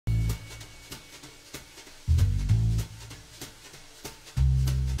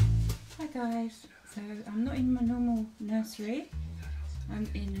guys, so I'm not in my normal nursery. I'm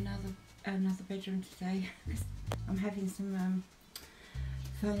in another bedroom today. I'm having some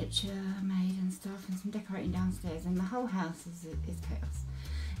furniture made and stuff and some decorating downstairs, and the whole house is chaos.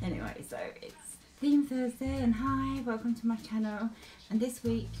 Anyway, so it's Theme Thursday, and hi, welcome to my channel. And this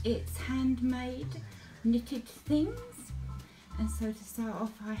week it's handmade knitted things. And so to start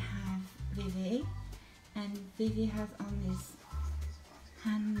off, I have Vivi, and Vivi has on this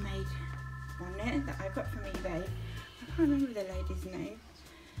handmade bonnet that I got from eBay. I can't remember the lady's name,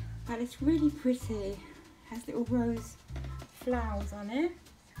 but it's really pretty. It has little rose flowers on it,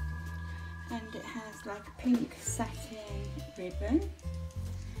 and it has like a pink satin ribbon.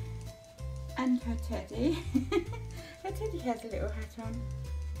 And her teddy, her teddy has a little hat on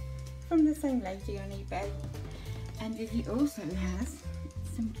from the same lady on eBay. And Vivi also has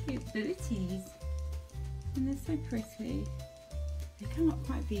some cute booties, and they're so pretty. They come up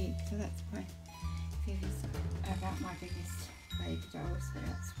quite big, so that's why Vivi's about my biggest baby doll, so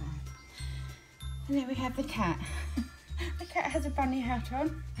that's fine. And then we have the cat. The cat has a bunny hat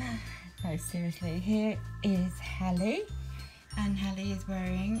on. No, seriously, here is Hallie, and Hallie is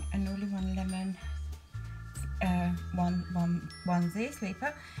wearing an all-in-one lemon onesie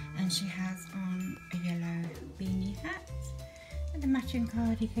sleeper, and she has on a yellow beanie hat and a matching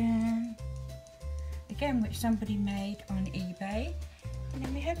cardigan, again which somebody made on eBay. And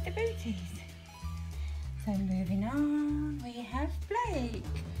then we have the booties. So moving on, we have Blake,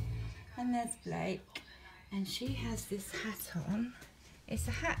 and there's Blake, and she has this hat on. It's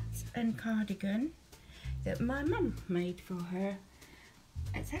a hat and cardigan that my mum made for her.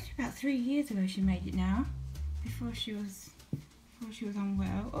 It's actually about 3 years ago she made it now, before she was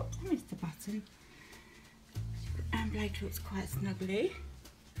unwell. Oops, I missed the button. And Blake looks quite snuggly.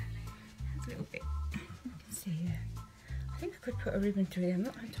 Has a little bit, you can see there. I think I could put a ribbon through them, I'm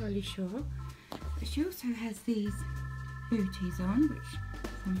not entirely sure. But she also has these booties on, which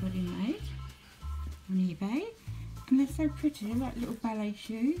somebody made on eBay. And they're so pretty, they're like little ballet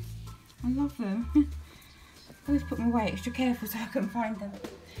shoes. I love them. I always put them away extra careful so I can find them.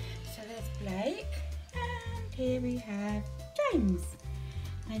 So there's Blake, and here we have James.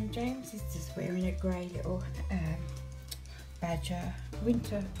 And James is just wearing a grey little badger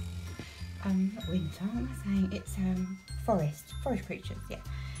winter, not winter, what am I saying? It's forest creatures, yeah.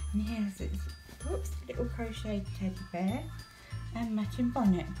 And he has this little crocheted teddy bear and matching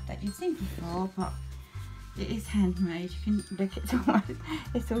bonnet that you've seen before, but it is handmade. You can look,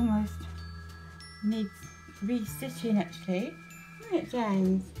 it's almost needs restitching actually. Right,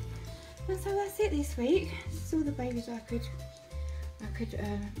 James. And so that's it this week. This is all the babies I could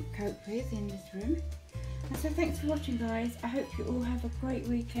cope with in this room. And so thanks for watching, guys. I hope you all have a great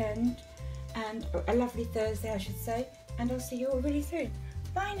weekend and a lovely Thursday, I should say. And I'll see you all really soon.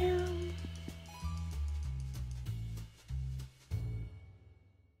 Bye now.